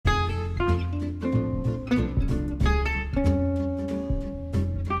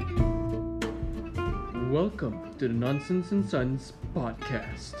Welcome to the Nonsense and Sons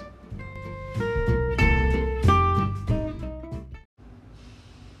podcast.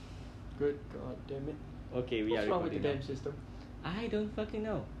 Good god damn it. Okay, we What's are wrong with the recording damn system? now. I don't fucking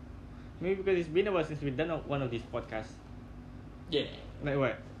know. Maybe because it's been a while since we've done one of these podcasts. Yeah. Like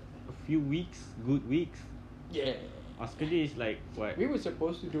what? A few weeks? Good weeks? Yeah. Oscar Day is like what? We were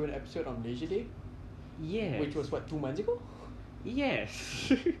supposed to do an episode on Malaysia Day, Yes. which was what, 2 months ago?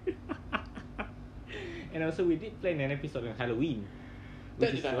 Yes. And also we did plan an episode on Halloween.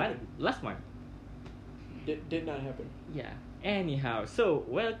 That Which did is not happen. last month. Did not happen. Yeah. Anyhow, so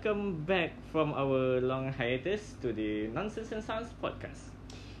welcome back from our long hiatus to the Nonsense and Sounds podcast.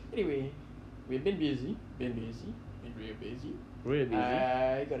 Anyway, we've been busy. Been real busy. Real busy.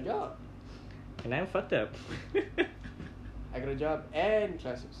 I got a job. And I'm fucked up. I got a job and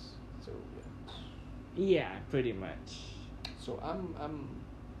classes. So yeah. Yeah, pretty much. So I'm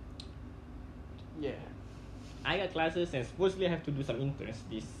yeah. I got classes and supposedly I have to do some interns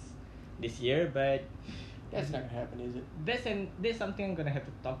this year, but That's not gonna happen, is it? there's something I'm gonna have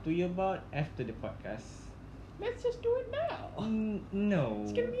to talk to you about after the podcast. Let's just do it now. No.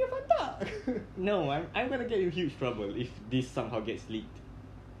 It's gonna be a fun talk. No, I'm gonna get in huge trouble if this somehow gets leaked.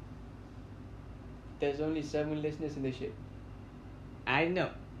 There's only 7 listeners in this shit. I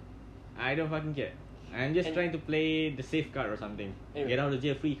know. I don't fucking care. I'm just And- trying to play the safe card or something. Anyway. Get out of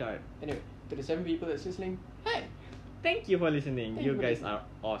jail free card. Anyway, to the 7 people that's listening, hi. Thank you for listening. Thank You you for guys listening. are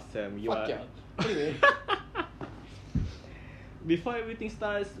awesome. You Fuck are. y'all. Anyway. Before everything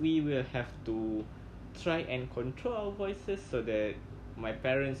starts, we will have to try and control our voices so that my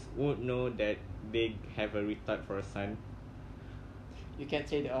parents won't know that they have a retard for a son. You can't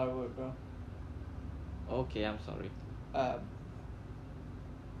say the R word, bro. Okay, I'm sorry.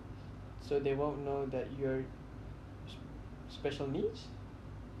 So they won't know that you're special needs?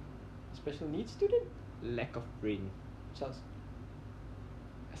 Special needs student? Lack of brain. Sounds.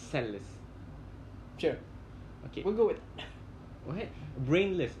 Cellless. Sure. Okay. We'll go with it. What?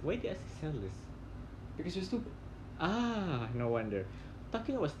 Brainless. Why did I say cellless? Because you're stupid. Ah, no wonder.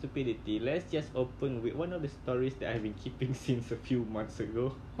 Talking about stupidity, let's just open with one of the stories that I've been keeping since a few months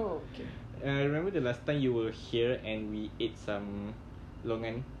ago. Oh, okay. Remember the last time you were here and we ate some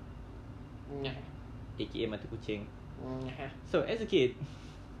longan, Nyah. aka mata kucing. Nyah. So as a kid,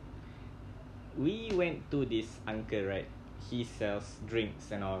 we went to this uncle, right? He sells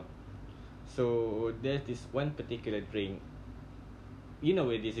drinks and all. So there's this one particular drink. You know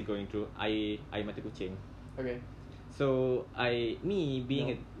where this is going through? Air mata kucing. Okay. So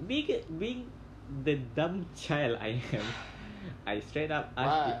being the dumb child I am, I straight up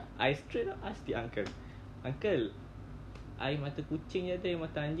asked the uncle, Uncle, air mata kucing je ada, air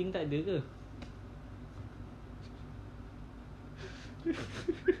mata anjing tak ada ke?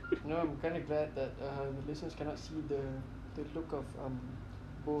 No, I'm kind of glad that the listeners cannot see the look of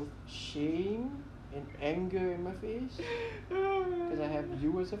both shame and anger in my face. Because I have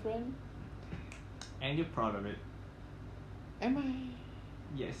you as a friend. And you're proud of it. Am I?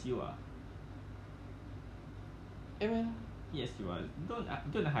 Yes, you are. Am I? Yes, you are.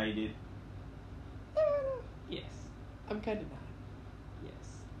 Don't hide it. Am I not? Yes. I'm kind of not.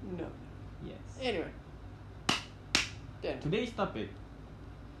 Yes. No. Yes. Anyway. Then Today's topic.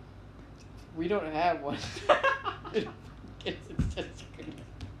 we don't have one. it's just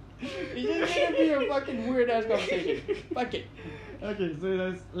gonna be a fucking weird ass conversation. Fuck it. Okay,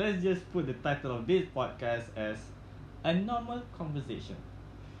 so let's just put the title of this podcast as a normal conversation.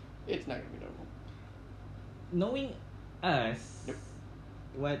 It's not gonna be normal. Knowing us, Yep.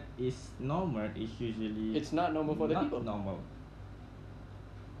 what is normal is usually It's not normal for the not people. normal.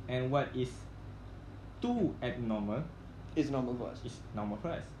 And what is too abnormal It's normal for us. is normal for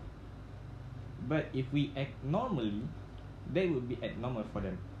us. But if we act normally, they would be abnormal for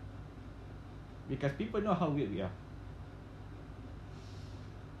them. Because people know how weird we are.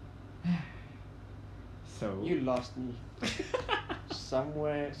 So You lost me.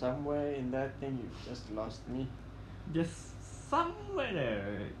 somewhere in that thing, you just lost me. just somewhere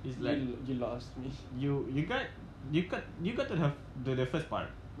there, it's like You lost me. you got to the first part,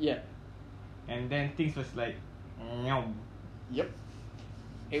 Yeah. and then things was like meow. Yep.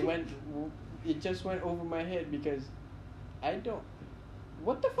 It just went over my head because I don't.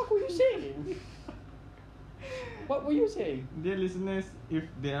 What the fuck were you saying? What were you saying? Dear listeners, if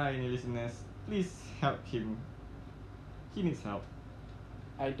there are any listeners, please help him. He needs help.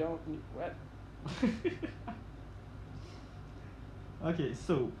 I don't. What? Okay,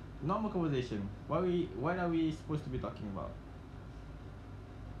 so normal conversation. What are we supposed to be talking about?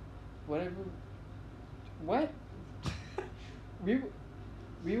 Whatever. What?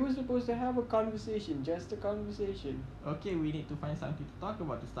 We were supposed to have a conversation, just a conversation. Okay, we need to find something to talk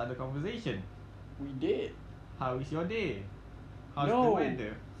about to start the conversation. We did. How is your day? How's No. the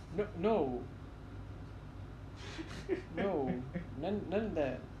weather? No. No. None of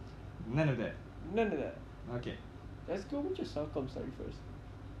that. None of that. None of that. Okay. Let's go with your Celcom story first.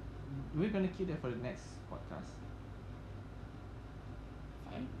 We're gonna keep that for the next podcast.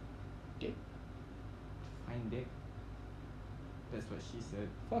 Fine. Dick. Fine dick. That's what she said.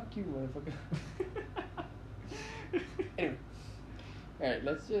 Fuck you, motherfucker. Anyway. Alright,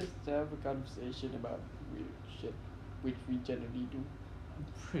 let's just have a conversation about weird shit, which we generally do.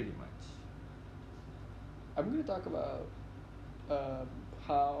 Pretty much. I'm gonna talk about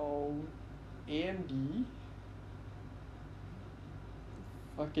how AMD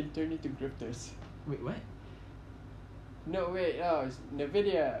fucking turned into grifters. Wait, what? No, wait, it's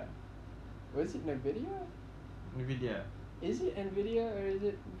NVIDIA. Was it NVIDIA? Nvidia. Is it NVIDIA or is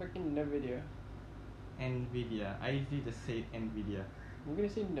it fucking NVIDIA? Nvidia. I usually just say Nvidia. I'm gonna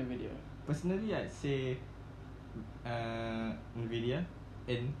say NVIDIA. Personally, I'd say Nvidia.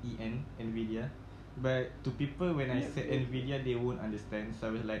 N-E-N. Nvidia. But to people, when I said Nvidia, they won't understand. So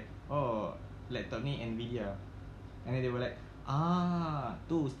I was like, oh, laptop ni Nvidia. And then they were like,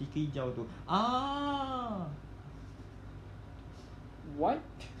 tu stiker hijau tu. What?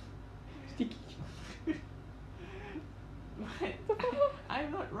 Sticky. What? I'm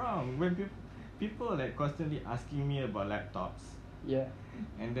not wrong. When people like constantly asking me about laptops, Yeah.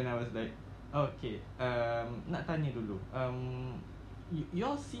 and then I was like, okay, nak tanya dulu. You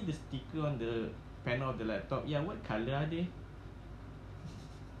all see the sticker on the panel of the laptop? Yeah, what colour are they?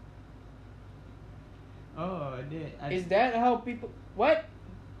 Oh, Is that how people? What?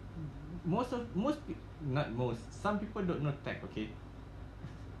 Not most. Some people don't know tech. Okay.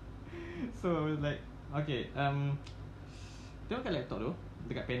 So I was like, okay, tengok kat laptop tu,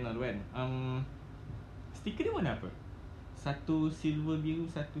 dekat panel tu kan, stiker dia warna apa? Satu silver biru,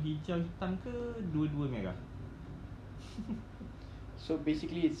 satu hijau hitam ke dua-dua merah? So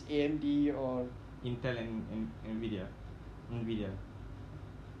basically it's AMD or Intel and Nvidia.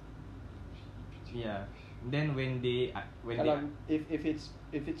 Yeah. Then when kalau if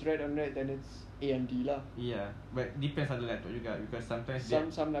it's red on red, then it's AMD lah. yeah, but depends on the laptop juga, because sometimes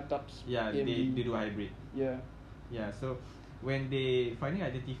Some laptops yeah, AMD. they do hybrid. Yeah. Yeah, so when they finally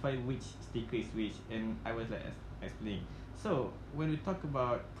identify which sticker is which, and I was like explaining. So when we talk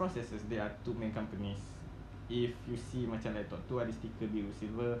about processors, there are two main companies. If you see macam laptop tu ada stiker biru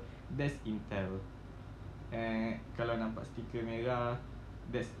silver, that's Intel. And kalau nampak stiker merah,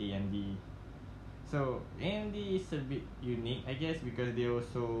 that's AMD. So AMD is a bit unique, I guess, because they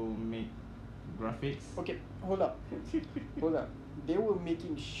also make graphics. Okay, hold up. Hold up. They were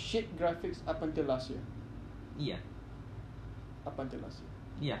making shit graphics up until last year. Yeah, Up until last year.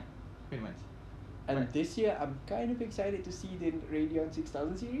 yeah, pretty much. And Right. this year, I'm kind of excited to see the Radeon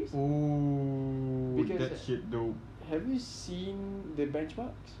 6000 series. Oh, Because- that shit dope. Have you seen the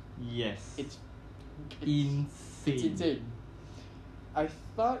benchmarks? Yes. It's insane. It's insane. I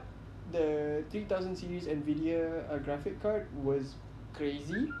thought the 3000 series Nvidia graphic card was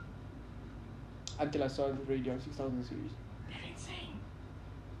crazy until I saw the Radeon 6000 series. They're insane.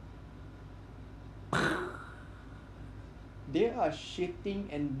 They are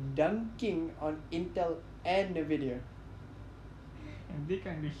shitting and dunking on Intel and Nvidia. And they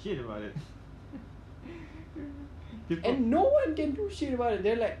kind of shit about it. People, And no one can do shit about it.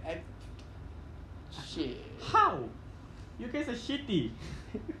 They're like, shit. how? You guys are shitty.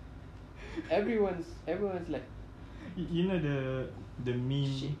 Everyone's like, You know the meme,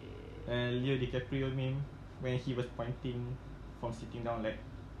 shit. Leo DiCaprio meme, when he was pointing from sitting down like,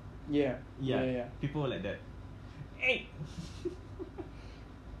 Yeah. yeah. People were like that. Hey.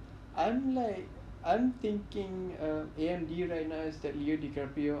 I'm thinking AMD right now is that Leo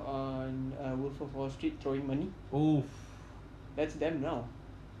DiCaprio on Wolf of Wall Street throwing money. Oh, That's them now.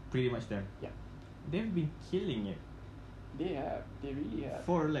 pretty much them. Yeah. They've been killing it They have. They really have.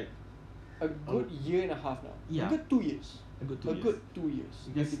 for like A good year and a half now. Yeah. A good 2 years. a good 2 A years. good 2 years.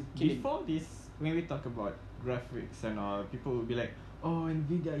 They've Because been killing. before this, when we talk about graphics and all, people will be like, oh,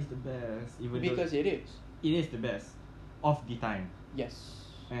 Nvidia is the best. Even Because though it is. it is the best of the time. Yes.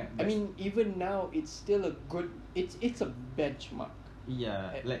 I That's- mean, even now, it's still a good. It's a benchmark.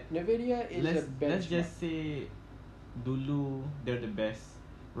 yeah, like Nvidia is a benchmark. let's just say dulu they're the best.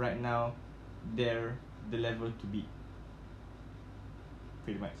 Right now they're the level to beat.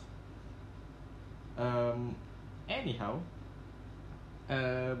 Pretty much. Anyhow,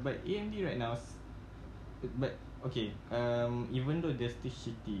 but AMD right now but okay, even though they're still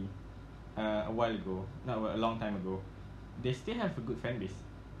shitty a while ago, not a long time ago, they still have a good fan base.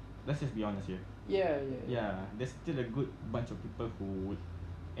 let's just be honest here. Yeah. Yeah, there's still a good bunch of people who would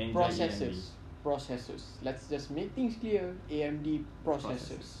enjoy AMD. Processors. Let's just make things clear. AMD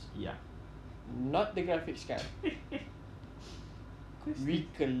processors. Yeah. Not the graphics card. We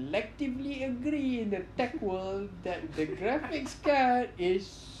collectively agree in the tech world that the graphics card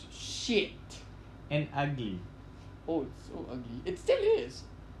is shit. And ugly. Oh, it's so ugly. It still is.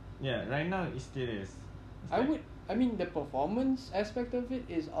 Yeah, right now it still is. I mean the performance aspect of it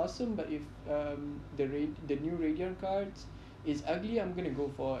is awesome, but if the new Radeon cards is ugly, I'm gonna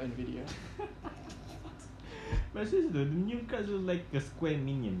go for Nvidia. But seriously, the new cards look like a square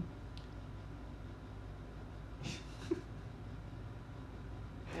minion.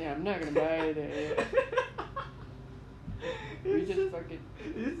 Yeah, I'm not gonna buy it. We just fucking.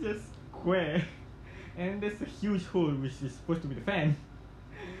 It's just square, and there's a huge hole which is supposed to be the fan.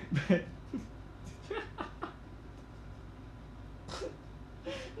 But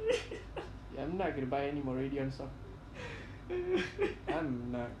Yeah, I'm not gonna buy any more Radeon stuff.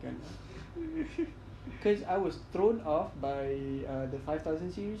 I'm not gonna. Because I was thrown off by the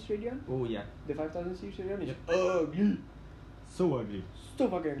 5000 series Radeon. oh yeah, The 5000 series Radeon is Yep. ugly. so ugly. So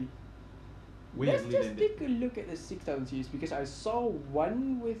fucking ugly. Way Let's uglier just than take a look at the 6000 series because I saw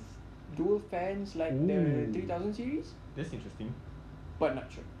one with dual fans like the Ooh. 3000 series, That's interesting. but not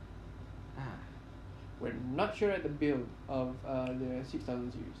sure. Ah, We're not sure at the build of the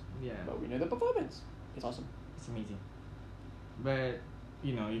 6000 series, yeah, but we know the performance. It's awesome. it's amazing. But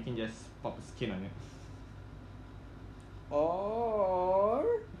you know, you can just pop a skin on it. Or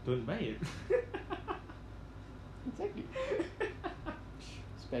Don't buy it. exactly.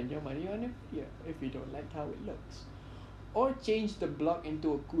 Spend your money on it, yeah, if you don't like how it looks. Or change the block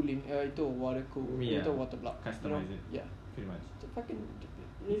into a cooling, into a water Yeah. into a water block. Customize it. Yeah. Pretty much. It's a fucking.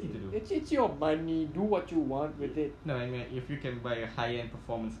 Easy to do. It's your money. Do what you want with it. No, I mean if you can buy a high-end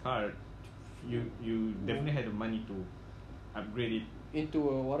performance card, you definitely have the money to upgrade it. Into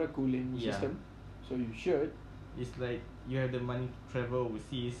a water cooling Yeah. system, so you should. It's like you have the money to travel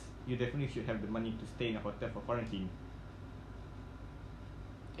overseas. You definitely should have the money to stay in a hotel for quarantine.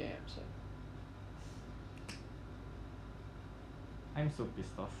 Damn son. I'm so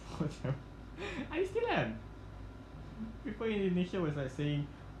pissed off for them. I still am. People in Indonesia was like saying,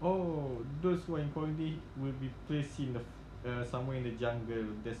 "Oh, those who are in quarantine will be placed in the somewhere in the jungle.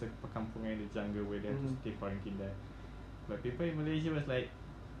 There's a perkampungan in the jungle where they have to stay quarantine there." But people in Malaysia was like,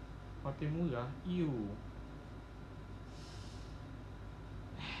 "Hotel murah, ew."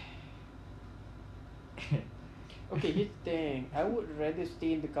 Okay, here's the thing. I would rather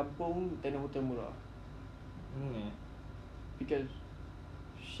stay in the kampung than a hotel murah because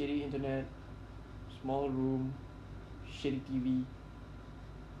shitty internet, small room, shitty TV.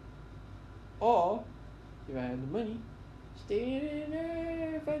 Or if I have the money, stay in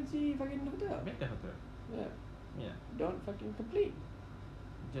a fancy fucking hotel. Better hotel. Yeah, Yeah. don't fucking complain.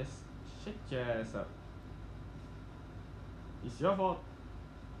 Just shut your ass up. It's your fault.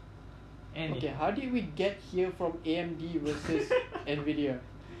 And Okay, how did we get here from AMD versus Nvidia?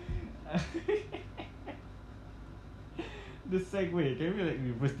 The segue. Can we like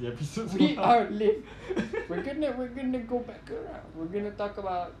reverse the episode? We somehow? are live. We're gonna go back around. We're gonna talk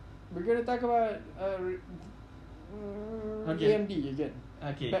about Okay. AMD again.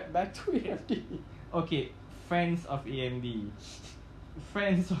 Okay. Back to AMD. Okay. Fans of AMD.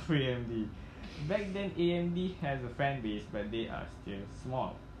 Fans of AMD. Back then, AMD has a fan base, but they are still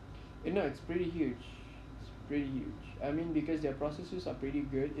small. No, it's pretty huge. It's pretty huge. I mean, because their processors are pretty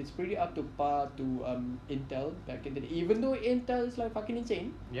good. It's pretty up to par to Intel back in the day. Even though Intel is like fucking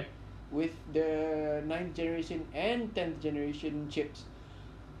insane Yep. with the 9th generation and 10th generation chips,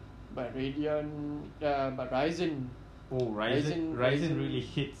 but Ryzen, Oh, Ryzen Ryzen- really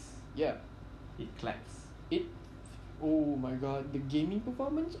hits. yeah, It claps. oh my god, the gaming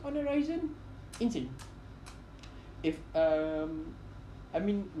performance on a Ryzen, insane. If I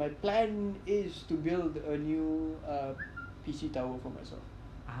mean, my plan is to build a new PC tower for myself.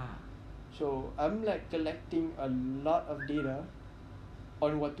 Ah. So I'm like collecting a lot of data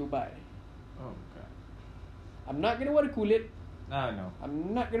on what to buy. Oh god. I'm not gonna water cool it. No.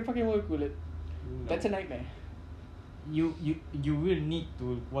 I'm not gonna fucking water cool it. No. That's a nightmare. You will need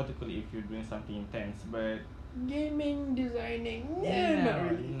to water cool it if you're doing something intense, but Gaming, designing, no, not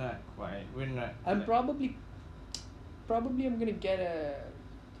really. not quite. We're not. I'm probably I'm gonna get a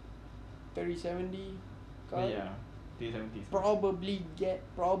 3070 card. Yeah, 370.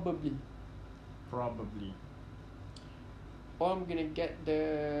 Probably. Or I'm gonna get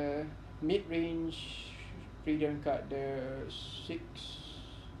the mid-range Radeon card, the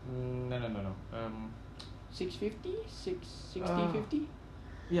No. 650, 6050.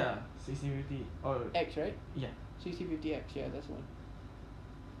 Yeah, 6050 or X, right? yeah. 6050X, yeah, that's one.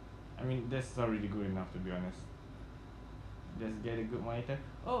 I mean that's not really good enough to be honest. Just get a good monitor.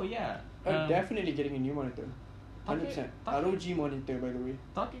 Oh yeah. Definitely getting a new monitor. 100%. ROG monitor, by the way.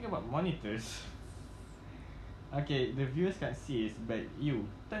 Talking about monitors. Okay, the viewers can't see it, but you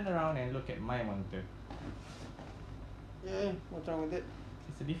turn around and look at my monitor. Yeah, what's wrong with it?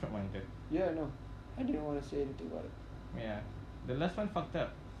 It's a different monitor. Yeah, no. I didn't want to say anything about it. Yeah, the last one fucked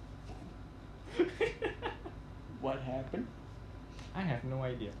up. What happened? I have no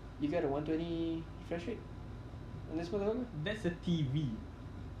idea. You got a 120 refresh rate on this motherfucker? That's a TV.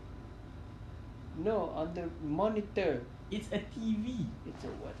 No, on the monitor. It's a TV. It's a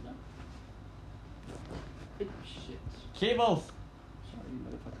what now? It shit. Cables. Sorry,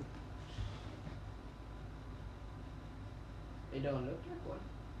 motherfucker. It don't look like one.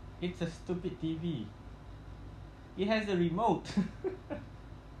 It's a stupid TV. It has a remote.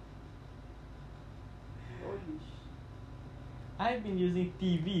 Holy I've been using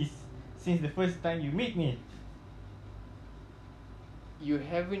TVs since the first time you meet me. You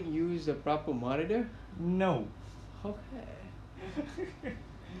haven't used a proper monitor? No. Okay.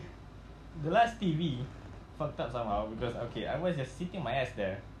 The last TV fucked up somehow because okay, I was just sitting my ass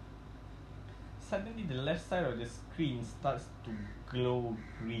there. Suddenly the left side of the screen starts to glow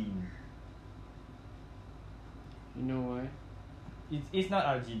green. You know why? It's not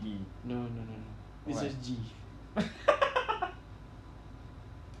RGB. No. It's Why? just G.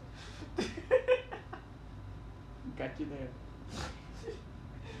 Got you there.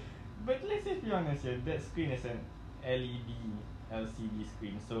 But let's just be honest here, that screen is an LED LCD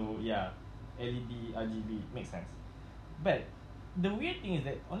screen. So yeah, LED RGB makes sense. But the weird thing is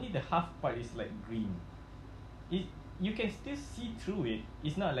that only the half part is like green. You can still see through it.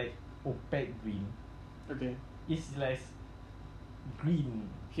 It's not like opaque green. Okay. It's like green.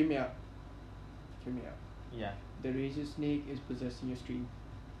 Hear me out. Yeah. The razor snake is possessing your screen.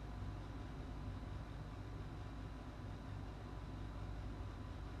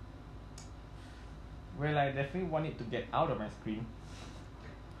 Well, I definitely want it to get out of my screen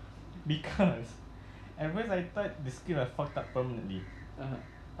because at first I thought the screen was fucked up permanently.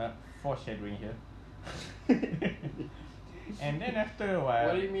 Foreshadowing here. And then after a while.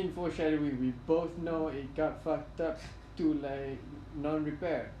 What do you mean foreshadowing? We both know it got fucked up to like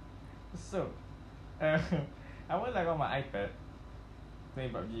non-repair. So, I was like on my iPad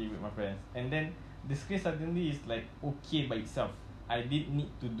playing PUBG with my friends, and then the screen suddenly is like okay by itself. I didn't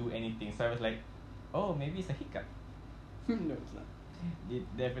need to do anything, so I was like, oh, maybe it's a hiccup. No, it's not. It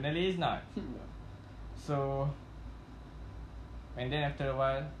definitely is not. No. So, and then after a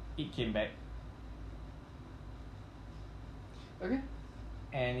while, it came back, Okay.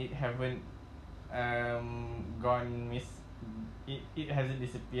 and it haven't gone miss. It hasn't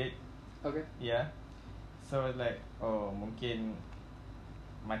disappeared. Okay. Yeah. So I was like, oh, mungkin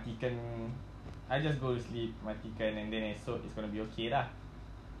matikan. I just go to sleep, matikan, and then esok it's gonna be okay lah.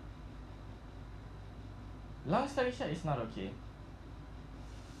 Long story short, it's not okay.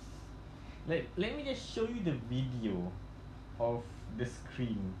 Like, let me just show you the video of the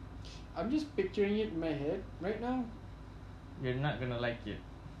screen. I'm just picturing it in my head right now. You're not gonna like it.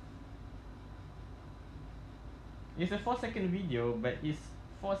 It's a 4-second video, but it's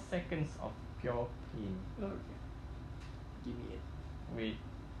 4 seconds of pure pain. Okay. Give me it. Wait.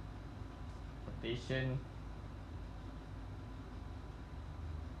 Rotation.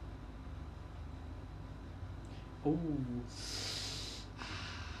 Oh.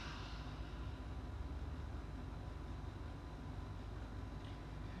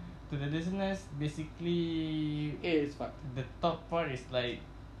 To the listeners, basically It's fucked. the top part is like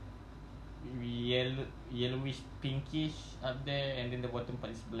yellowish pinkish up there, and then the bottom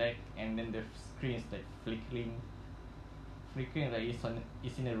part is black, and then the screen is like flickering like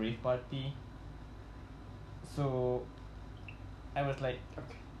it's in a rave party. So I was like,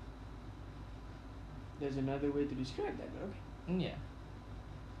 Okay. There's another way to describe that, but okay. yeah.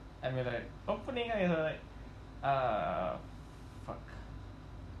 I mean, like opening eyes, I was like, fuck.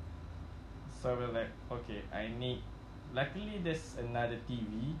 So I was like, okay, I need. Luckily, there's another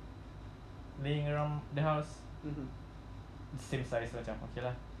TV laying around the house, Mm-hmm. the same size macam okay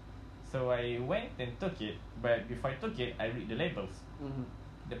lah. So I went and took it, but before I took it, I read the labels. Mm-hmm.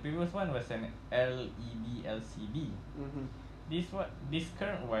 The previous one was an LED LCD. Mm-hmm. This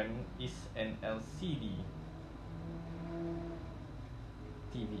current one is an LCD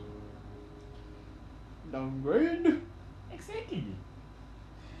TV. Downgrade. Exactly.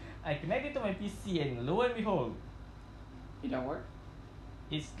 I connected to my PC, and lo and behold, It don't work.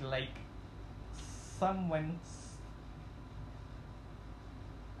 it's like someone's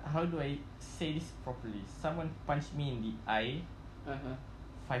how do I say this properly? Someone punched me in the eye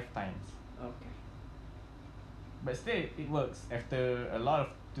 5 times. Okay. But still, it works after a lot of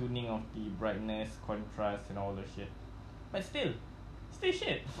tuning of the brightness, contrast, and all the shit. But still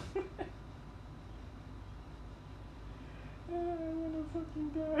shit. I wanna fucking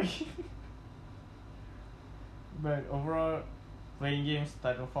die. But overall, playing games,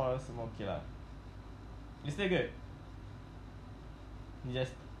 Titanfall semua okay lah. It's still good. It's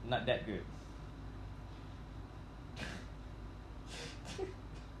just not that good.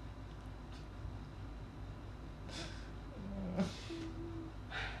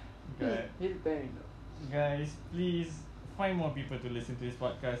 Hit the bang though. Guys, please find more people to listen to this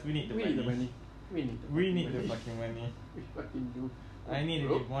podcast. We need the money. We need the fucking money. We fucking do. I need a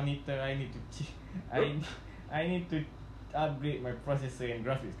new monitor. I need to I need to upgrade my processor and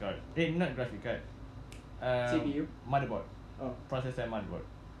graphics card. Not graphics card. CPU? Motherboard. Oh. Processor and motherboard.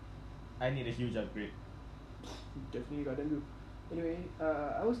 I need a huge upgrade. Definitely gotta do. Anyway,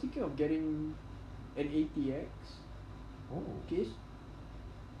 I was thinking of getting an ATX Oh. case.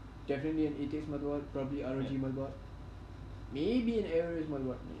 Definitely an ATX motherboard, probably ROG Yeah. motherboard. Maybe an Aorus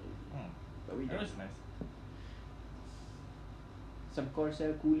motherboard. Maybe. But we That don't. was nice. Some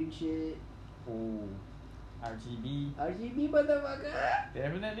Corsair cooling shit. Oh. RGB. RGB motherfucker.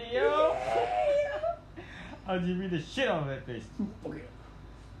 Definitely, yo. RGB the shit out of that place. Okay.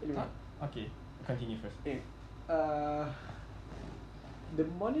 Anyway. Okay, continue first. Anyway, the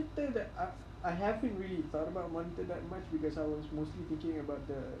monitor that I haven't really thought about monitor that much because I was mostly thinking about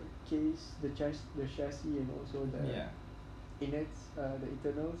the case, the chassis, and also the Yeah. innards, the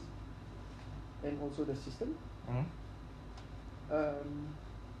internals, and also the system. Mm-hmm.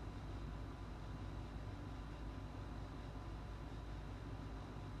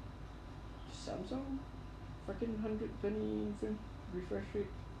 Samsung, fucking 120 frame refresh rate,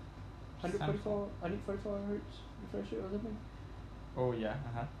 144 hertz refresh rate or something. Oh yeah.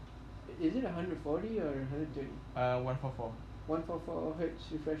 Is it 140 or 120? 144. 144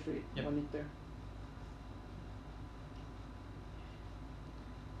 hertz refresh rate Yep. monitor.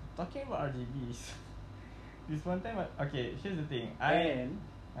 Talking about RGBs. This one time, okay. Here's the thing. And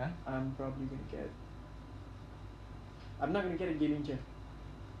Huh? I'm probably gonna get. I'm not gonna get a gaming chair.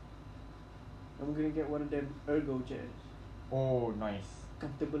 I'm gonna get one of them ergo chairs. Oh, nice.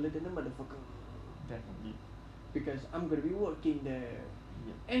 Comfortable than a motherfucker. Definitely. Because I'm gonna be working there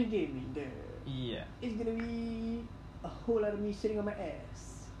Yeah. and gaming there. Yeah. It's gonna be a whole lot of me sitting on my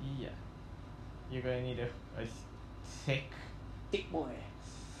ass. Yeah. You're gonna need a thick. Thick boy.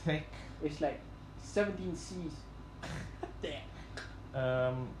 It's like 17 C's. There.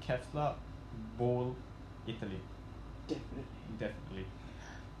 Caps lock, bowl, Italy. Definitely.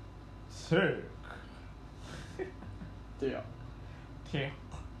 Thick. There. Thick.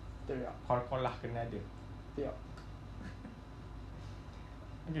 There. Kol-kolah kena ada. There.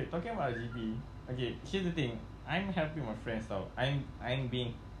 Okay, talking about RGB. Okay, here's the thing. I'm helping my friends out. I'm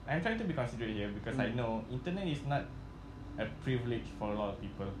trying to be considerate here because I know internet is not a privilege for a lot of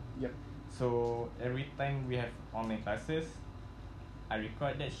people. Yep. So every time we have online classes, I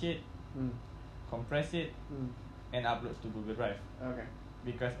record that shit, compress it, and upload to Google Drive. Okay.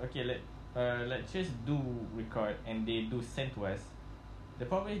 Because let's just do record and they do send to us. The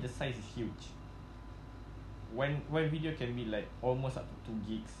problem is the size is huge. One video can be like almost up to 2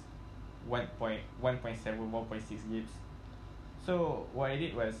 gigs, 1.7, 1.6 gigs. So what I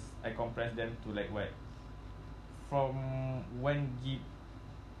did was I compressed them to like what, from 1 gig,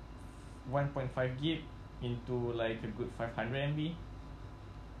 1.5 gig into like a good 500 MB.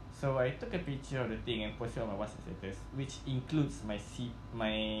 So I took a picture of the thing and posted on my WhatsApp status, which includes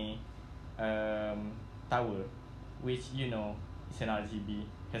my tower, which is an RGB,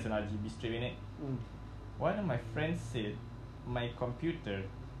 has an RGB strip in it. One of my friends said my computer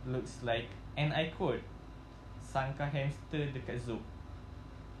looks like, and I quote, sangka hamster dekat zoo.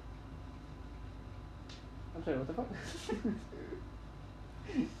 I'm sorry, what the fuck?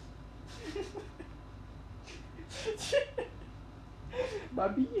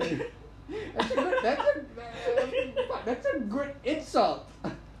 Babi. That's a good insult.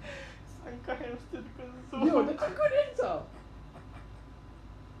 Sangka hamster dekat zoo. Yo, that's a good insult.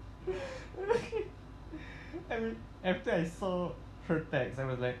 I mean, after I saw her text, I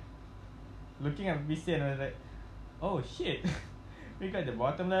was like, looking at PC and I was like, oh shit, we got the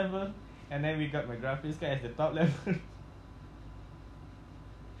bottom level and then we got my graphics card as the top level.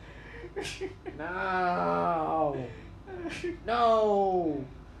 No.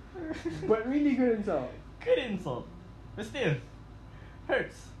 But really good insult. Good insult, but still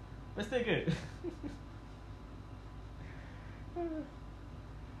hurts, but still good.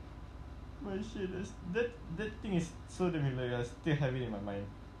 But shit, that thing is so damn hilarious. I still have it in my mind.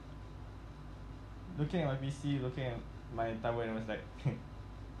 Looking at my PC, looking at my tower, and I was like,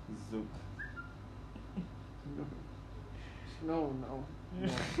 Zook. No.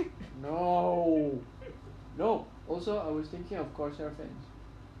 No. No. Also, I was thinking of Corsair fans.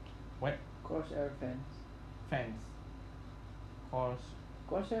 What? Corsair fans. Fans. Course.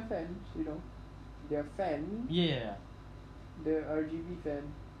 Corsair fans, you know. They're fan. Yeah. The RGB fan.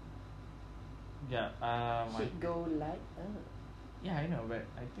 Yeah. Should go light up. Yeah, I know, but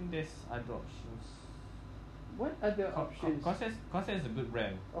I think there's other options. What other options? Corsair is a good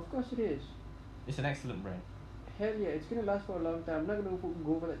brand. Of course it is. It's an excellent brand. Hell yeah, it's gonna last for a long time. I'm not gonna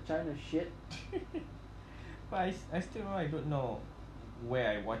go for that China shit. But I still know I don't know where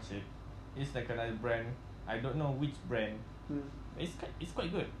I watch it. It's like another brand. I don't know which brand. It's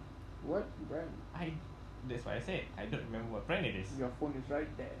quite good. What brand? That's why I said I don't remember what brand it is. Your phone is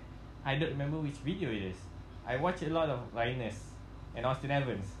right there. I don't remember which video it is. I watch a lot of Linus and Austin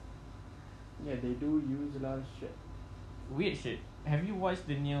Evans. Yeah, they do use a lot of shit. Weird shit. Have you watched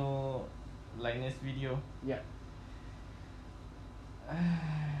the new Linus video? Yeah.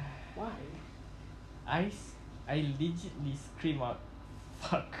 Why? I legitly scream out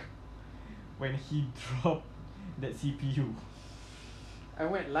fuck when he dropped that CPU. I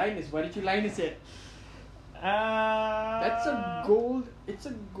went Linus. Why did you Linus it? It's a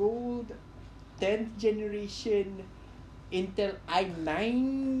gold 10th generation Intel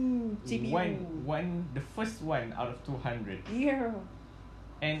i9 CPU. The first one out of 200. Yeah.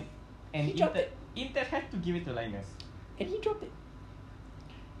 And He dropped it. Intel had to give it to Linus. And he dropped it.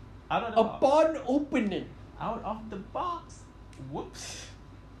 Out of the box. Upon opening. Out of the box. Whoops.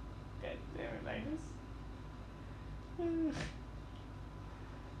 God damn it, Linus.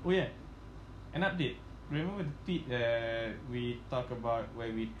 Oh yeah. An update. Remember the tweet we talked about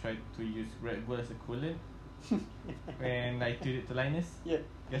where we tried to use Red Bull as a coolant? When I tweeted to Linus? Yeah.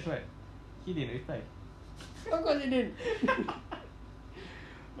 Guess what? He didn't reply. Of course he didn't.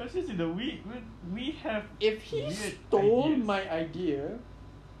 But seriously though, we have If he weird stole ideas. my idea,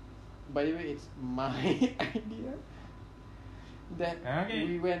 by the way, it's my idea. That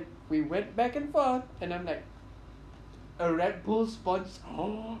Okay. we went back and forth, and I'm like, a Red Bull sponsor,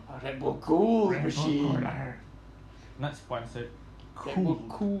 a Red Bull cooled Red Bull machine, cooler. Not sponsored. Red Bull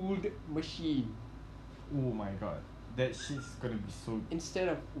cooled machine Oh my god, that shit's gonna be so instead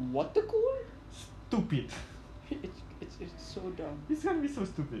of water cooled. stupid. It's so dumb, It's gonna be so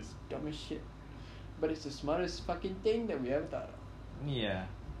stupid. dumb as shit. But it's the smartest fucking thing that we ever thought of. Yeah.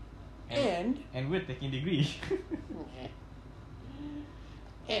 And we're taking degree.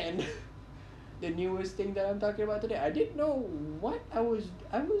 and the newest thing that I'm talking about today, I didn't know what I was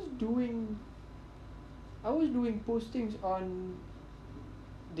doing postings on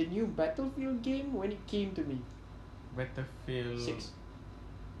the new Battlefield game when it came to me. Battlefield 6.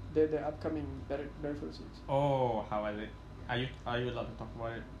 The upcoming Battlefield 6. Oh, how was it? Are you allowed to talk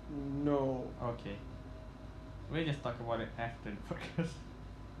about it? No. Okay. We'll just talk about it after the podcast.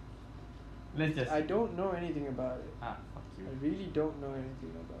 Let's just I don't know anything about it. fuck you. I really don't know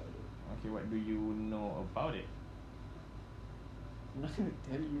anything about it. Okay, what do you know about it? I'm not gonna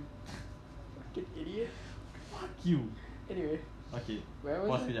tell you. Fucking idiot. Fuck you. Anyway, Okay. where was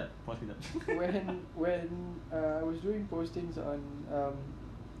Pause I? it up. Pause it up. when I was doing postings on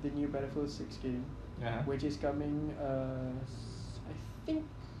the new Battlefield 6 game, Uh-huh. which is coming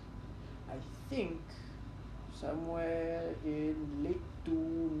I think somewhere in late to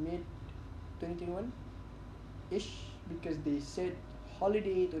mid 2021 ish, because they said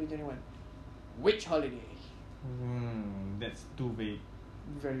holiday 2021. Which holiday? That's too vague.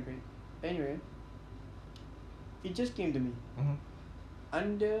 Very vague. Anyway, it just came to me. Mm-hmm.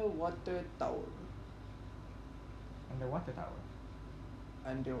 Underwater tower. Underwater tower.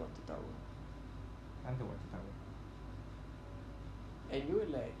 Underwater tower. Underwater tower. And you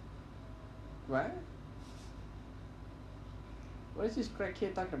were like, what? What is this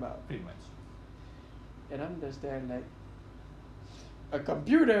crackhead talking about? Pretty much. And I'm just there like, a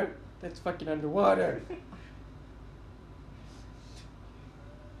computer that's fucking underwater.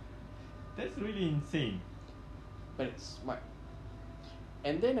 That's really insane. But it's smart.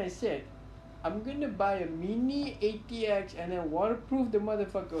 And then I said, I'm gonna buy a mini ATX and then waterproof the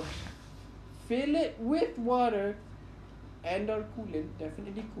motherfucker. Fill it with water and or coolant.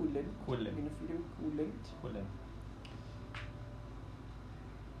 Definitely coolant. Coolant. I'm gonna fill it with coolant. Coolant.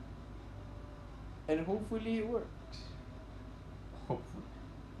 And hopefully it works. Hopefully.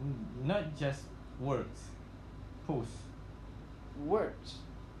 Not just works. Post. Works.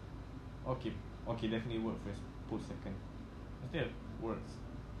 Okay, definitely work first. Post second. Instead works.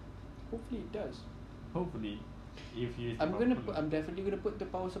 Hopefully it does. Hopefully, if you. I'm definitely gonna put the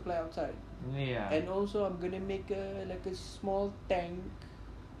power supply outside. Yeah. And also I'm gonna make a small tank,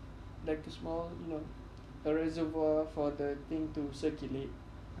 like a small a reservoir for the thing to circulate,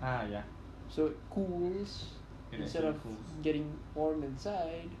 Yeah. so it cools It instead actually of cools. getting warm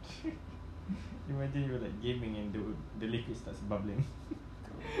inside. Imagine you're like gaming and the liquid starts bubbling.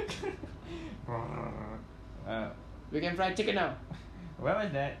 We can fry chicken now. Where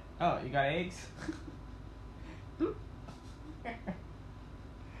was that? Oh, you got eggs?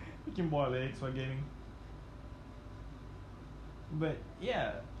 You can boil eggs for gaming. But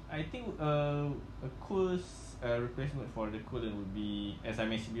yeah, I think a cool replacement for the coolant would be, as I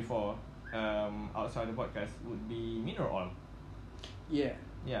mentioned before, outside the podcast, would be mineral oil. Yeah.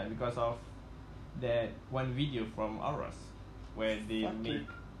 Yeah, because of that one video from Auras where they make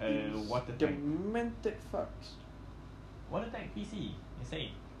a water tank. Demented fucks. Water tank PC,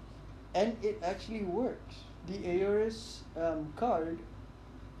 insane. And it actually works. The Aorus card,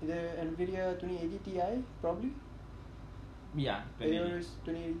 the Nvidia 2080 Ti, probably. Yeah, Aorus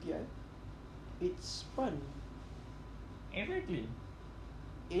 2080 Ti. It's fun. Exactly.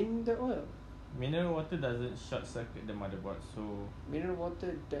 In the oil. Mineral water doesn't short circuit the motherboard, so Mineral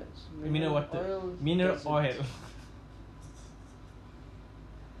water does. mineral oil doesn't. oil.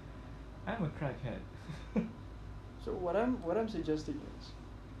 I'm a crackhead. So what I'm suggesting is,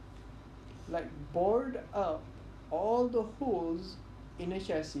 like, board up all the holes in a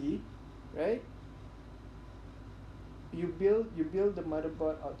chassis, right? You build the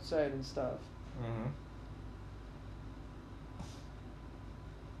motherboard outside and stuff. Mm-hmm.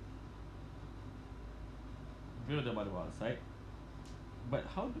 Build the motherboard outside. But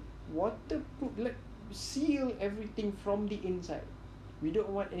how do Waterproof, like, seal everything from the inside. We don't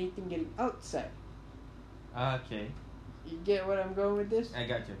want anything getting outside. okay. You get what I'm going with this? I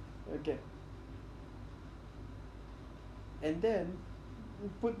got you. Okay. And then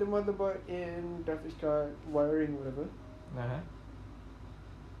put the motherboard in graphics card, wiring, whatever. Uh-huh.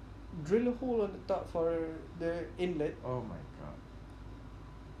 Drill a hole on the top for the inlet. Oh my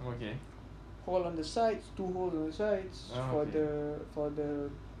god. Okay. Hole on the sides, 2 holes on the sides for okay. the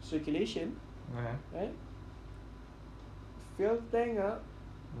circulation, Uh-huh. right? Fill the tank up,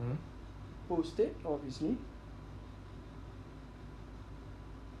 Mm-hmm. post it, obviously.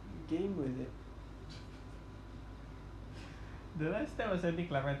 Game with it. The last time was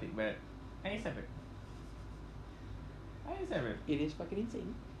anticlimactic, but I accept it. I accept it. It is fucking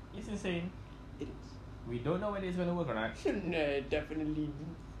insane. It's insane. It is. We don't know whether it's gonna work or not. No, definitely,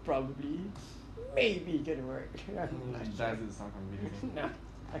 probably, maybe gonna work. I'm not It sure. doesn't sound convincing. No,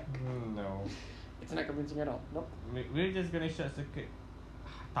 No. it's not convincing at all. Nope. We're just gonna short circuit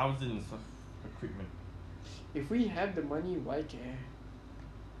thousands of equipment. If we have the money, why care?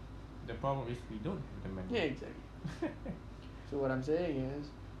 The problem is we don't have the money. Yeah, exactly. So what I'm saying is,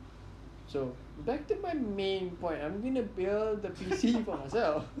 so back to my main point. I'm gonna build the PC for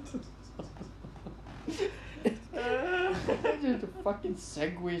myself. Just the fucking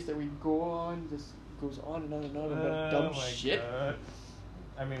segues that we go on, just goes on and on and on about dumb my shit God.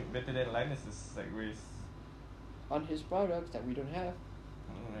 I mean, better than Linus's segues. on his products that we don't have.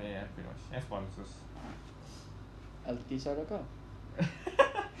 Yeah, pretty much. And sponsors. LTSR.com.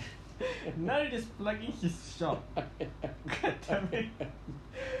 Now you're just plugging his shop. God damn it.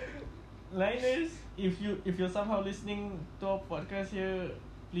 Linus, if you're somehow listening to our podcast here,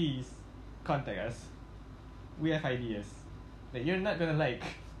 please contact us. We have ideas that you're not gonna like.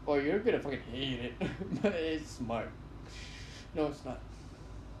 Or you're gonna fucking hate it. But it's smart. No, it's not.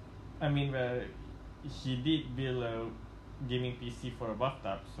 I mean, he did build a gaming PC for a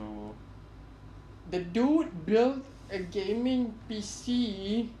bathtub, so The dude built a gaming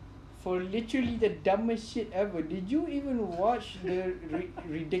PC for literally the dumbest shit ever. Did you even watch the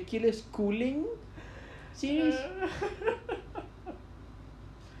ridiculous cooling series?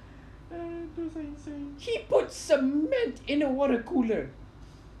 those are insane. He put cement in a water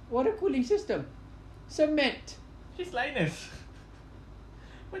cooling system. Cement. He's Linus.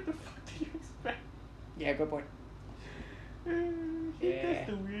 What the fuck do you expect? Yeah, good point. He does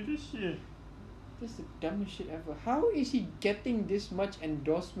the weirdest shit. That's the dumbest shit ever. How is he getting this much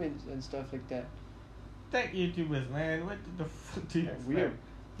endorsements and stuff like that? Tech YouTubers, man. What the fuck do you expect? Weird.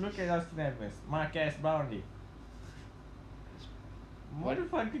 Look at Austin Evans, Marcus Brownlee. What?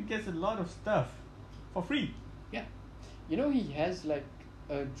 Motherfucker gets a lot of stuff for free. Yeah. You know he has like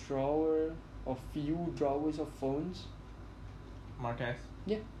a drawer or few drawers of phones. Marcus?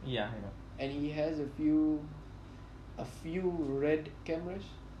 Yeah. Yeah, I know. And he has a few red cameras.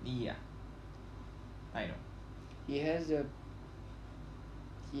 Yeah. I know. He has a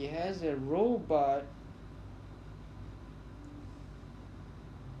He has a robot.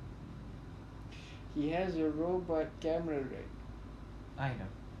 He has a robot camera rig. I know.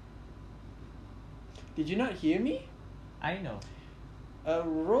 Did you not hear me? I know. A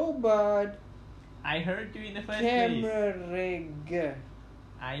robot I heard you in the first camera place. rig.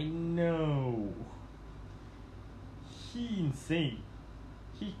 I know. He insane.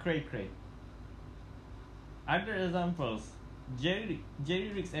 He cray. Other examples. Jerry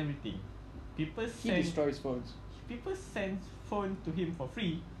rigs everything. People He destroys phones. send phone to him for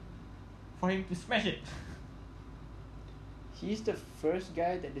free for him to smash it. He's the first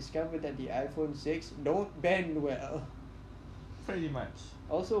guy that discovered that the iPhone 6 don't bend well. Pretty much.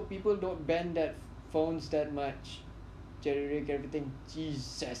 Also, people don't bend that phones that much. Jerry rig everything.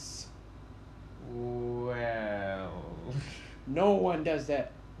 Jesus. Well. No one does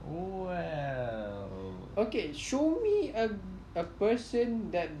that. Well. Okay, show me a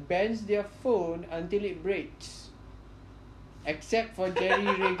person that bends their phone until it breaks. Except for Jerry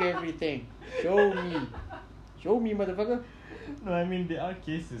rig everything. Show me. Show me, motherfucker. No, I mean there are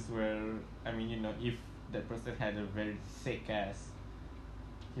cases where if that person had a very sick ass,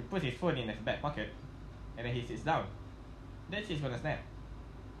 he puts his phone in his back pocket and then he sits down. That's just gonna snap.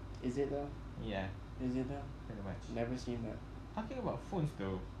 Is it though? Yeah, Is it though? pretty much. Never seen that. Talking about phones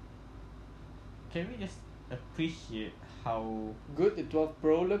though, can we just appreciate how Good the 12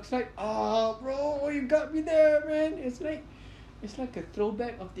 Pro looks like. Oh, bro, you got me there, man. It's like a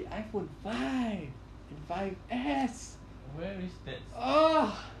throwback of the iPhone 5 and 5S. where is that?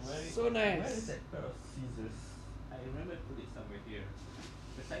 Oh, Where is, so nice. Where is that pair of scissors? I remember I put it somewhere here.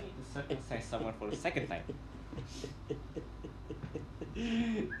 Because I need to circumcise someone for the second time.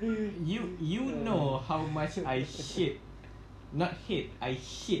 You know how much I shit, not hate, I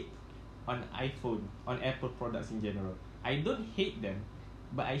shit on iPhone, on Apple products in general. I don't hate them,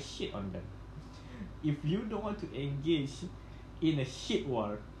 but I shit on them. If you don't want to engage in a shit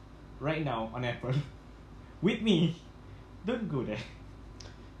war right now on Apple with me, don't go there.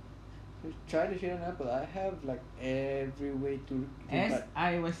 Try to shit on Apple. I have like every way to As rebut.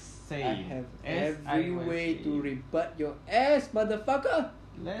 I was I saying, have as I every was way to saying, rebut your ass, motherfucker.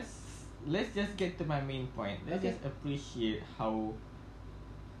 let's just get to my main point. Let's Okay. just appreciate how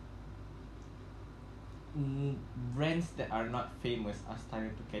brands that are not famous are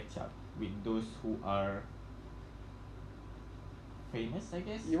starting to catch up with those who are famous, I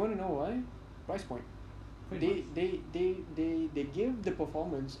guess. You want to know why? Price point. Pretty They give the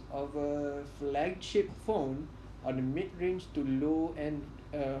performance of a flagship phone on the mid-range to low-end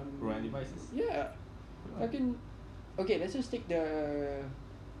Rural devices. Yeah. Fucking okay, let's just take the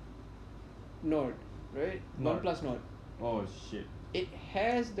Nord, right? Nord. OnePlus Nord. Oh shit. It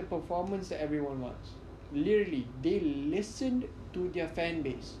has the performance that everyone wants. Literally, they listened to their fan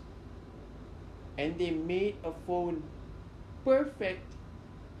base and they made a phone perfect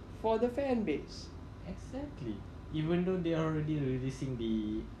for the fan base. Exactly. Even though they are already releasing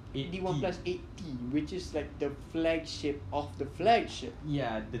the 80. The OnePlus 8T, which is like the flagship of the flagship.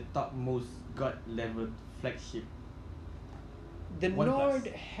 Yeah, the top most god level flagship. The OnePlus. Nord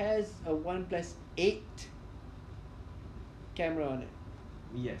has a OnePlus 8 camera on it.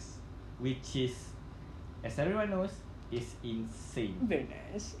 Yes, which is, as everyone knows, is insane. Very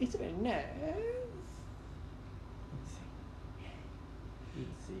nice. It's very nice.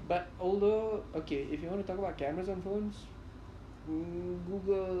 Insane. But although, okay, if you want to talk about cameras on phones,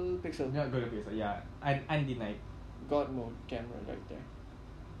 Google Pixel. Not Google Pixel, yeah, undenied. God mode camera right there.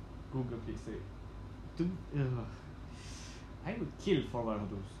 Google Pixel. I would kill for one of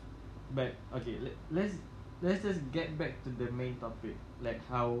those. But okay, let's just get back to the main topic, like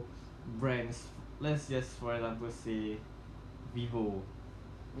how brands. Let's just for example say Vivo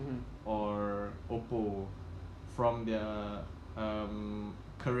Mm-hmm. or Oppo from their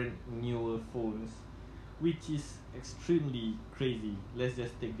current newer phones, which is extremely crazy. Let's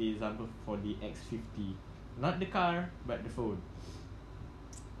just take the example for the X50, not the car but the phone.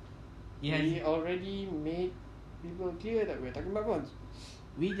 We already made people clear that we're talking about phones.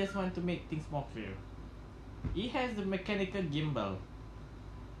 We just want to make things more clear. It has the mechanical gimbal.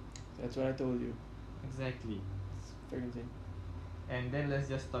 That's what I told you. Exactly. It's very insane. And then let's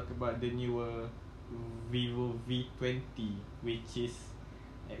just talk about the newer Vivo V20, which is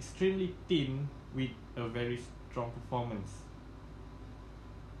extremely thin with a very strong performance.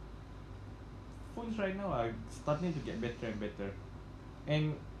 Phones right now are starting to get better and better.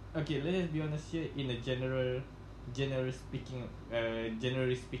 And okay, let's just be honest here. In a generally speaking,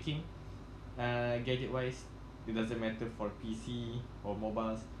 gadget wise, it doesn't matter for PC or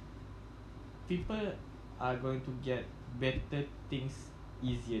mobiles. People are going to get better things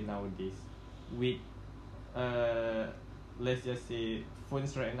easier nowadays. With let's just say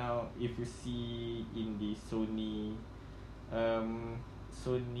phones right now. If you see in the Sony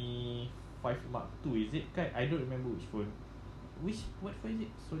 5 Mark II, is it? I don't remember which phone. What phone is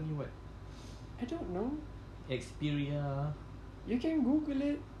it? Sony what? I don't know. Xperia. You can Google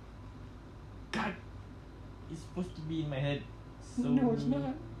it. God, it's supposed to be in my head. No, it's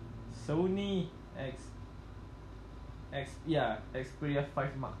not. Sony Xperia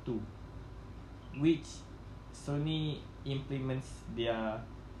 5 Mark II, which Sony implements their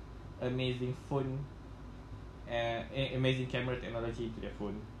amazing phone, amazing camera technology to their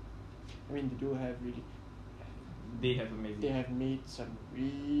phone. I mean, they do have really. They have amazing. They have made some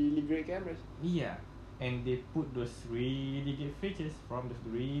really great cameras. Yeah, and they put those really good features from those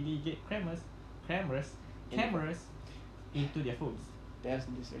really good cameras into their phones. That's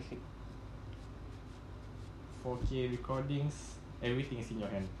disgusting. 4K recordings, everything is in your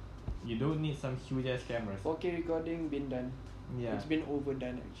hand. You don't need some huge ass cameras. 4K recording been done. Yeah, It's been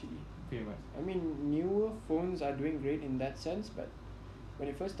overdone actually. pretty much. I mean, newer phones are doing great in that sense, but when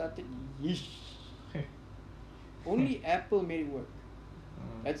it first started, yeesh. Only Apple made it work.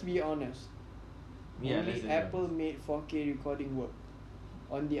 Let's be honest. Only Apple made 4K recording work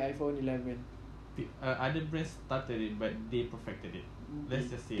on the iPhone 11. Other brands started it, but they perfected it. Let's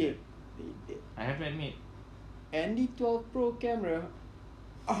just say that. They did. I have to admit. And the 12 Pro camera.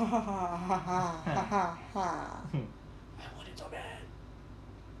 I want it so bad.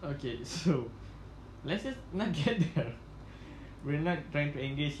 Okay, so let's just not get there. We're not trying to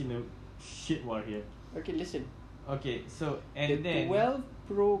engage in a shit war here. Okay, listen. Okay, so The then 12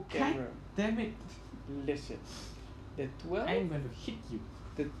 Pro God camera. damn it! Listen. The 12. I'm going to hit you.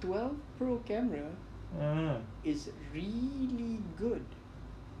 The 12 Pro camera is really good.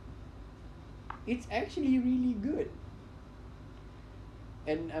 It's actually really good.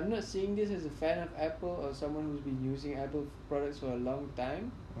 And I'm not saying this as a fan of Apple or someone who's been using Apple products for a long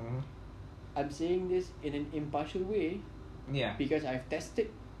time. I'm saying this in an impartial way Yeah. because I've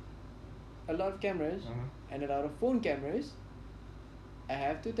tested a lot of cameras and a lot of phone cameras. I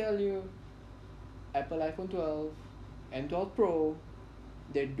have to tell you, Apple iPhone 12 and 12 Pro,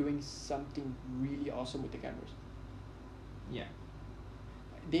 they're doing something really awesome with the cameras. Yeah.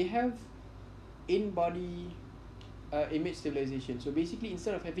 They have in-body image stabilization. So basically,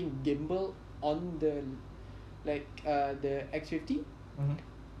 instead of having gimbal on the the X50,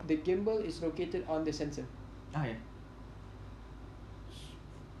 the gimbal is located on the sensor. Ah, yeah.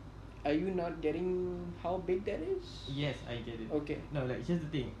 Are you not getting how big that is? Yes, I get it. Okay. No, like here's the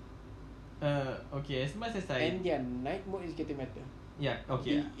thing. Okay, as much as And their night mode is getting better. Yeah,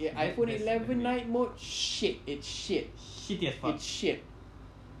 okay. The iPhone 11 night mode, shit. It's shit. Shitty as fuck. It's shit.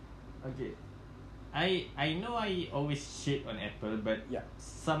 Okay. I know I always shit on Apple, but Yeah.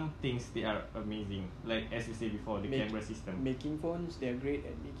 some things they are amazing. Like as you said before, the camera system. Making phones, they're great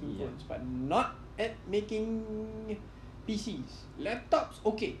at making Yeah. phones, but not at making PCs. Laptops,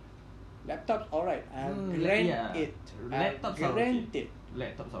 okay. Laptops, alright. I'll grant it. Laptops I'll are grant okay. it.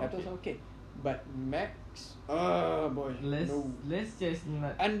 Laptops are Laptops okay. are okay. But Macs, oh boy, no. Let's just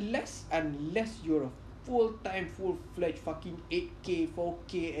not. Unless you're a full-fledged fucking 8K,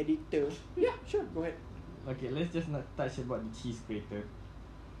 4K editor. Yeah, sure, go ahead. Okay, let's just not touch about the cheese grater.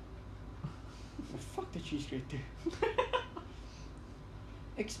 Fuck the cheese grater.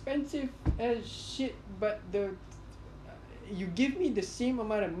 Expensive as shit, but you give me the same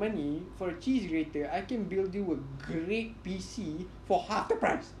amount of money for a cheese grater, I can build you a great PC for half the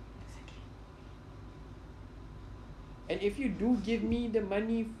price. And if you do give me the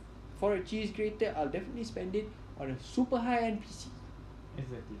money for a cheese grater, I'll definitely spend it on a super high-end PC.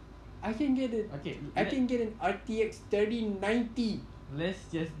 Exactly. I can get it. Okay. I can get an RTX 3090. Let's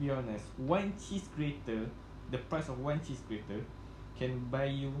just be honest. One cheese grater, the price of one cheese grater, can buy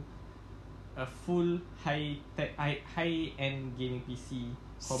you a full high-end gaming PC,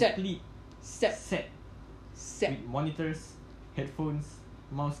 complete set with monitors, headphones,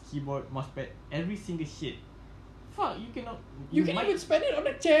 mouse, keyboard, mousepad, every single shit. Fuck, you cannot. You can even spend it on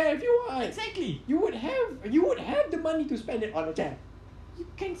a chair if you want. Exactly. You would have the money to spend it on a chair. You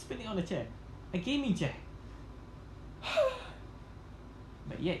can spend it on a chair, a gaming chair.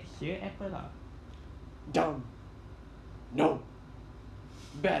 But yet here Apple are Dumb. No.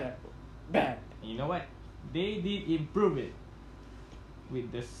 Bad Apple. Bad. And you know what? They did improve it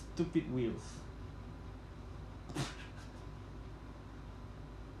with the stupid wheels.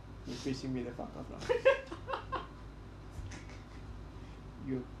 You're pissing me the fuck off now.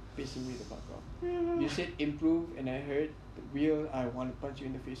 You're pissing me the fuck off. You said improve and I heard the wheel. I want to punch you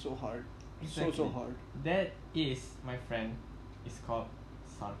in the face so hard. Exactly. So hard. That is, my friend, is called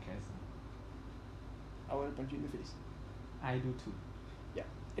Sarcasm. I want to punch you in the face. I do too. Yeah.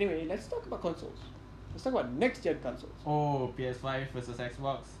 Anyway, let's talk about consoles. Let's talk about next gen consoles. Oh, PS5 versus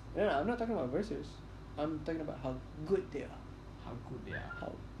Xbox. No, I'm not talking about versus. I'm talking about how good they are. How good they are.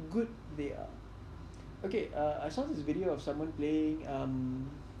 How good they are. Okay, I saw this video of someone playing.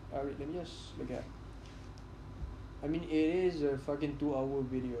 Let me just look at. I mean, it is a fucking 2-hour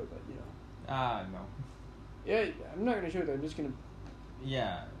video, but you know. No. Yeah, I'm not gonna show it. I'm just gonna.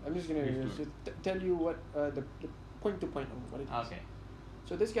 Yeah. I'm just gonna tell you what the point to point of what it is. Okay.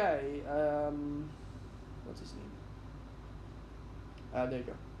 So this guy, what's his name? There you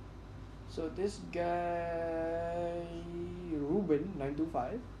go. So this guy,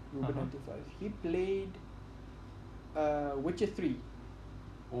 Ruben925, he played Witcher 3.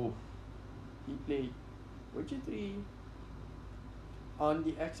 Oh. He played Witcher 3 on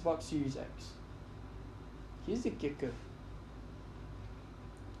the Xbox Series X. Here's the kicker.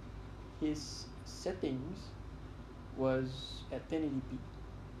 His settings was at 1080p.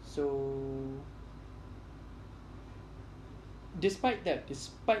 So despite that,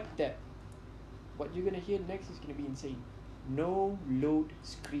 what you're gonna hear next is gonna be insane. No load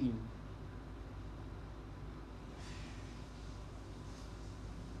screen.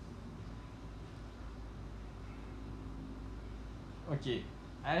 Okay,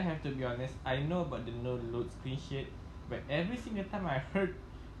 I have to be honest. I know about the no load screen shit, but every single time I heard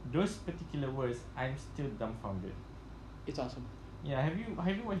those particular words, I'm still dumbfounded. It's awesome. Yeah, have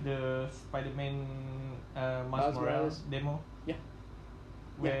you watched the Spider-Man Miles Miles Morales Morales? demo? Yeah.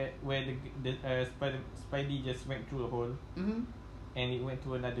 Where the Spidey just went through a hole Mm-hmm. and it went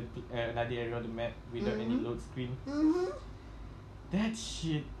to another area of the map without any Mhm. load screen. Mm-hmm. That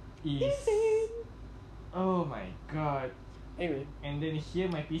shit is Insane. oh my god. Anyway, And then here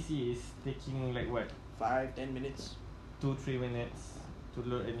my PC is taking like what 5-10 minutes. 2-3 minutes to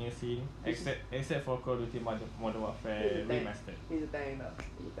load a new scene, except for Call of Duty Modern Warfare Remastered. Here's the thing though.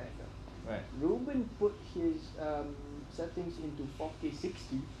 Right. Ruben put his settings into 4K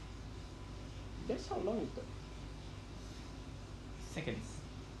 60. Guess how long it took? Seconds.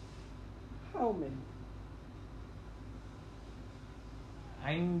 How many?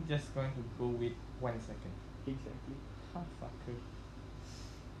 I'm just going to go with 1 second. Exactly. How fucker.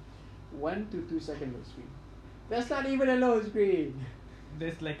 1 to 2 second load screen. That's not even a load screen.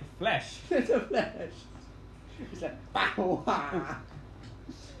 There's like a flash. That's a flash. It's like pow.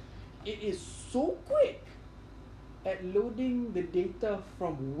 It is so quick at loading the data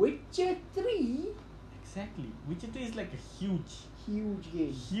from Witcher 3. Exactly. Witcher 3 is like a huge Huge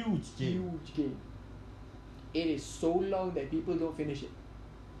game. It is so long that people don't finish it.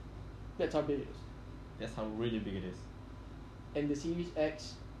 That's how big it is. That's how really big it is. And the Series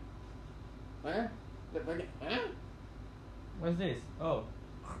X. Huh? Huh? What's this? Oh.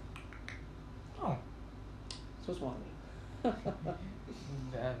 Oh. So small.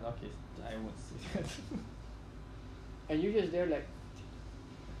 Okay, I won't say that. And you're just there like,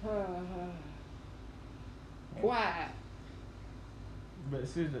 what? But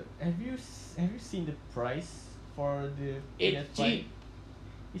seriously, have you seen the price for the It's PS5? cheap.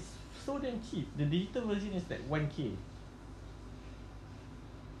 It's so damn cheap. The digital version is like 1K.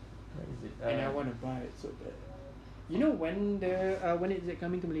 Where is it? And I want to buy it so bad. You know when is it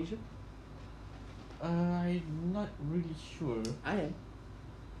coming to Malaysia? I'm not really sure. I am.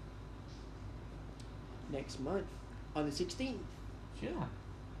 Next month on the 16th. Yeah.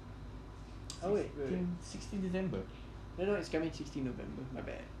 Oh wait. 16 December. No, it's coming 16 November. My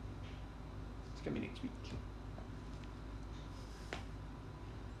bad. It's coming next week.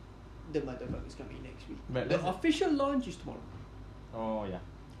 The motherfucker's coming next week. But the official launch is tomorrow. Oh yeah.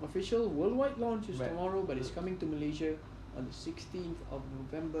 Official worldwide launch is But- tomorrow, but it's coming to Malaysia on the 16th of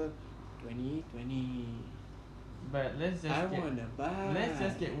November 2020. But let's just let's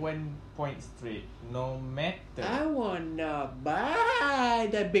just get one point straight. No matter I wanna buy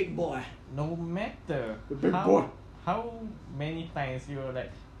that big boy. no matter The big boy. how many times you're like,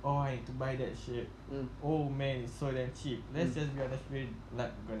 oh, I need to buy that shit. Oh man, it's so damn cheap. Let's just be honest, we're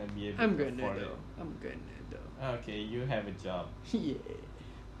not gonna be able I'm to gonna afford though. I'm gonna though. it. Okay, you have a job, Yeah.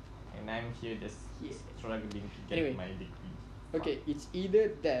 and I'm here just Yeah. struggling to get Anyway. my degree. Okay, it's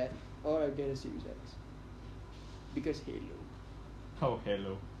either that or I get a Series X. Because Halo. Oh,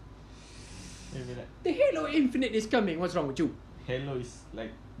 Halo. You'll be like, The Halo Infinite is coming. What's wrong with you? Halo is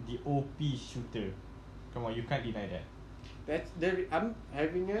like the OP shooter. Come on, you can't deny that. I'm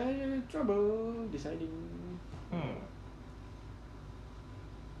having trouble deciding.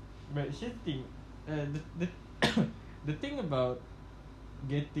 But here's the thing, the the thing about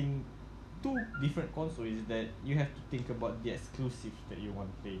getting two different consoles is that you have to think about the exclusive that you want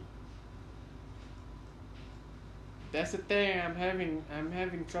to play. That's the thing I'm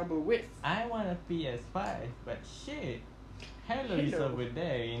having trouble with. I want a PS5, but shit, Halo is Halo. over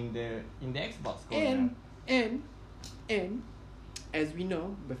there in the Xbox corner. And as we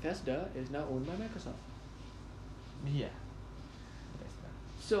know, Bethesda is now owned by Microsoft. Yeah, that's not.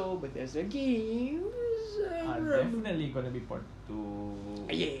 So Bethesda games Are definitely gonna be ported to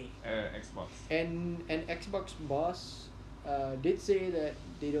Yeah. Xbox. And Xbox boss did say that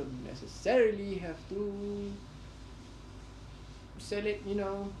they don't necessarily have to sell it,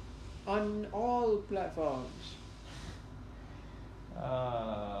 on all platforms.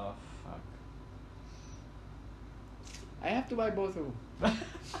 Fuck. I have to buy both of them.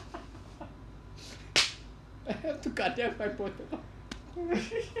 I have to goddamn buy both of them.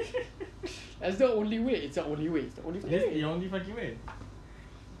 That's the only way. It's the only way. It's the only That's way. the only fucking way.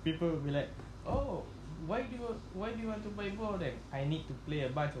 People will be like, oh, why do you want to buy both of them? I need to play a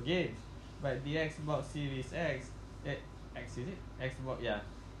bunch of games. But the Xbox Series X is it? Xbox, yeah.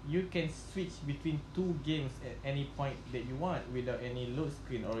 You can switch between two games at any point that you want without any load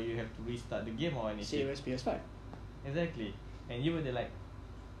screen, or you have to restart the game or anything. Same as PS5. Exactly. And you were like,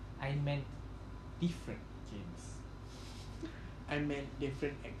 I meant different games. I meant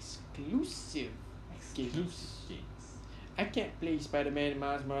different exclusive Exclusive games. games. I can't play Spider-Man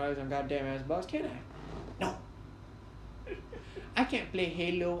Miles Morales on goddamn Xbox, can I? No. I can't play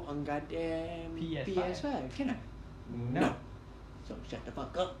Halo on goddamn PS5, can I? No. So shut the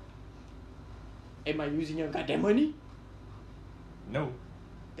fuck up. Am I using your goddamn money? No.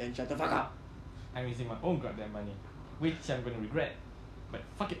 Then shut the fuck up. I'm using my own goddamn money, which I'm gonna regret. But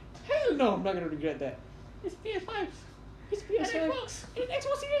fuck it. Hell no, I'm not gonna regret that. It's PS5. It's PS5 And Xbox. and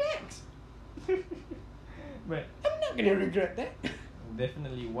Xbox Series X. But I'm not gonna regret that.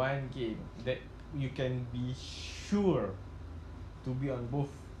 definitely one game that you can be sure to be on both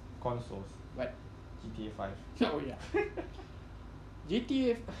consoles. What? GTA 5. Oh yeah.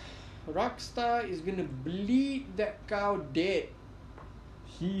 GTA Rockstar is gonna bleed that cow dead.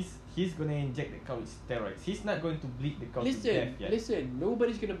 He's gonna inject the cow with steroids. He's not going to bleed the cow to death yet. Listen,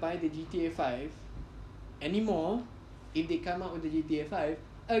 nobody's gonna buy the GTA 5 anymore if they come out with the GTA 5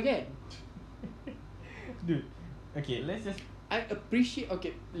 again. Dude, okay, let's just I appreciate.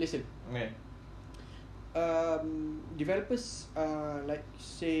 Okay, listen. okay. Developers like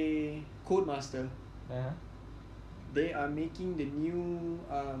say Codemaster, Uh-huh. they are making the new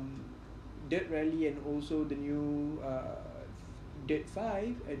Dirt Rally and also the new Dirt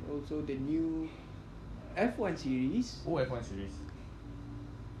 5 and also the new F1 series Oh, F1 series.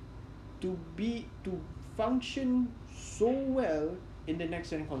 to function so well in the next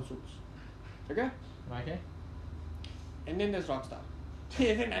gen consoles. Okay? Okay. And then there's Rockstar.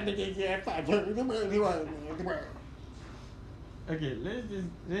 Okay,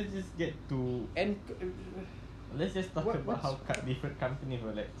 let's just get to And let's just talk about What's- how different companies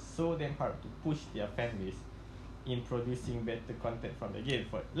were like so damn hard to push their fan base in producing better content from the game.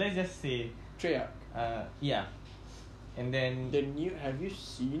 For let's just say, Treyarch. yeah, and then Have you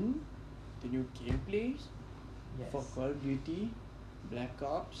seen the new gameplays yes, for Call of Duty, Black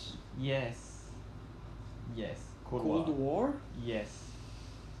Ops, yes, Cold War? yes.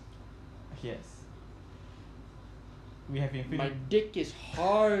 We have My Infinity. dick is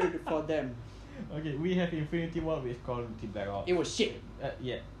hard for them. Okay, we have Infinity War with Call of Duty Black Ops. It was shit.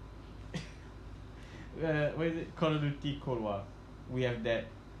 Yeah. What is it? Call of Duty Cold War. We have that,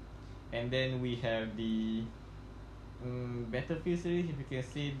 and then we have the Battlefield series. If you can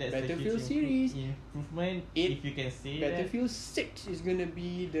say that's Battlefield a huge series. improvement. It- If you can say Battlefield 6 is gonna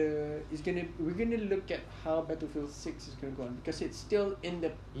be we're gonna look at how Battlefield 6 is gonna go on because it's still in the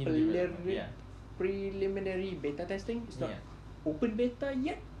that in development, yeah. preliminary beta testing. It's not Yeah. open beta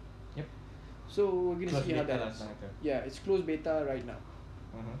yet. Yep. So we're gonna Close see how beta that lah is. sekarang tu. Yeah, it's closed beta right now.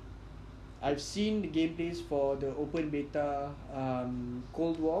 Mhm. I've seen the gameplays for the open beta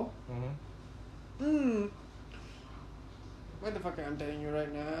Cold War. Mhm. What the fuck I'm telling you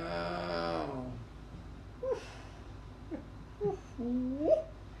right now?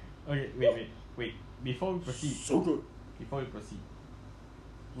 Okay, wait. Before we proceed, So good.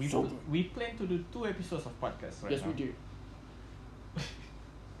 So good. we plan to do 2 episodes of podcast right Yes, now. we do.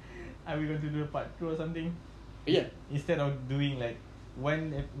 Are we going to do a part 2 or something? Yeah. Instead of doing like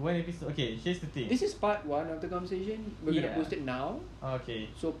one episode. Okay, here's the thing. This is part 1 of the conversation. We're gonna Yeah. post it now. Okay.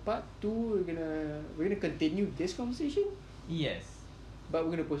 So part 2 we're gonna continue this conversation, Yes. but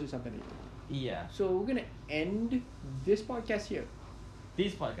we're gonna post it sometime later. Yeah. So we're gonna end this podcast here.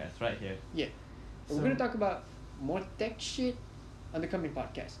 This podcast right here. Yeah. So- We're gonna talk about more tech shit on the coming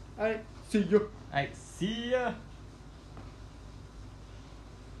podcast. Alright, see you. Alright, see ya.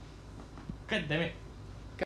 God damn it.